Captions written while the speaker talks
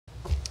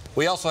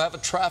We also have a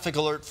traffic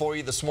alert for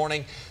you this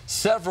morning.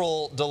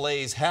 Several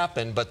delays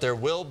happened, but there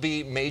will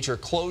be major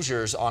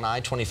closures on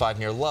I-25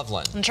 near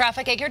Loveland. And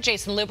traffic anchor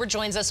Jason Luber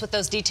joins us with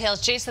those details.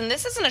 Jason,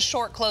 this isn't a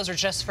short closure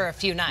just for a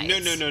few nights.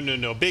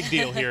 No. Big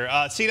deal here.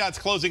 CDOt's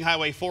closing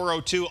Highway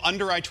 402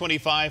 under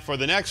I-25 for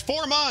the next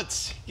 4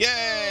 months.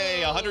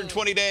 Yay!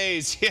 120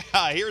 days.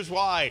 Yeah, here's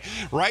why.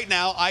 Right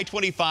now,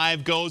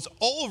 I-25 goes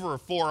over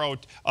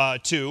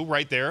 402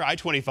 right there.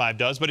 I-25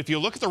 does. But if you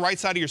look at the right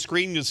side of your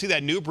screen, you'll see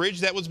that new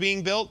bridge that was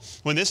being built.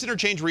 When this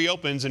interchange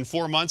reopens in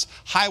 4 months,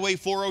 Highway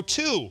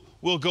 402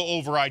 will go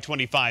over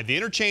I-25. The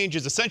interchange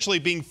is essentially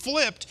being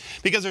flipped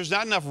because there's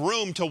not enough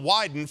room to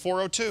widen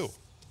 402.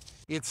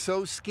 It's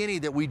so skinny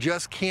that we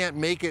just can't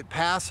make it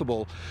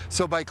passable.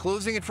 So by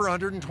closing it for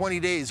 120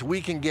 days, we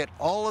can get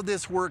all of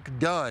this work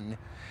done,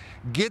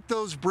 get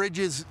those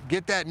bridges,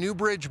 get that new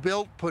bridge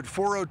built, put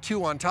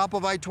 402 on top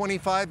of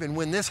I-25, and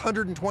when this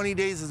 120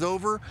 days is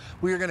over,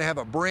 we are going to have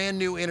a brand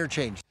new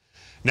interchange.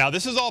 Now,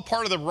 this is all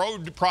part of the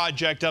road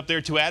project up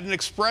there to add an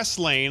express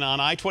lane on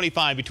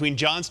I-25 between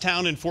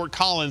Johnstown and Fort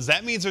Collins.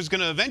 That means there's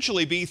going to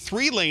eventually be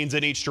 3 lanes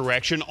in each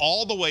direction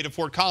all the way to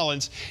Fort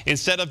Collins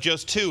instead of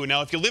just 2.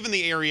 Now, if you live in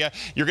the area,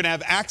 you're going to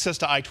have access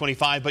to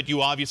I-25, but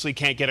you obviously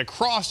can't get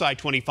across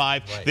I-25.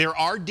 Right. There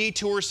are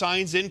detour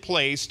signs in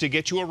place to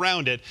get you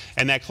around it,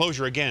 and that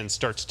closure, again,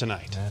 starts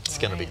tonight. That's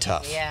going to be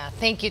tough. Yeah.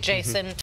 Thank you, Jason.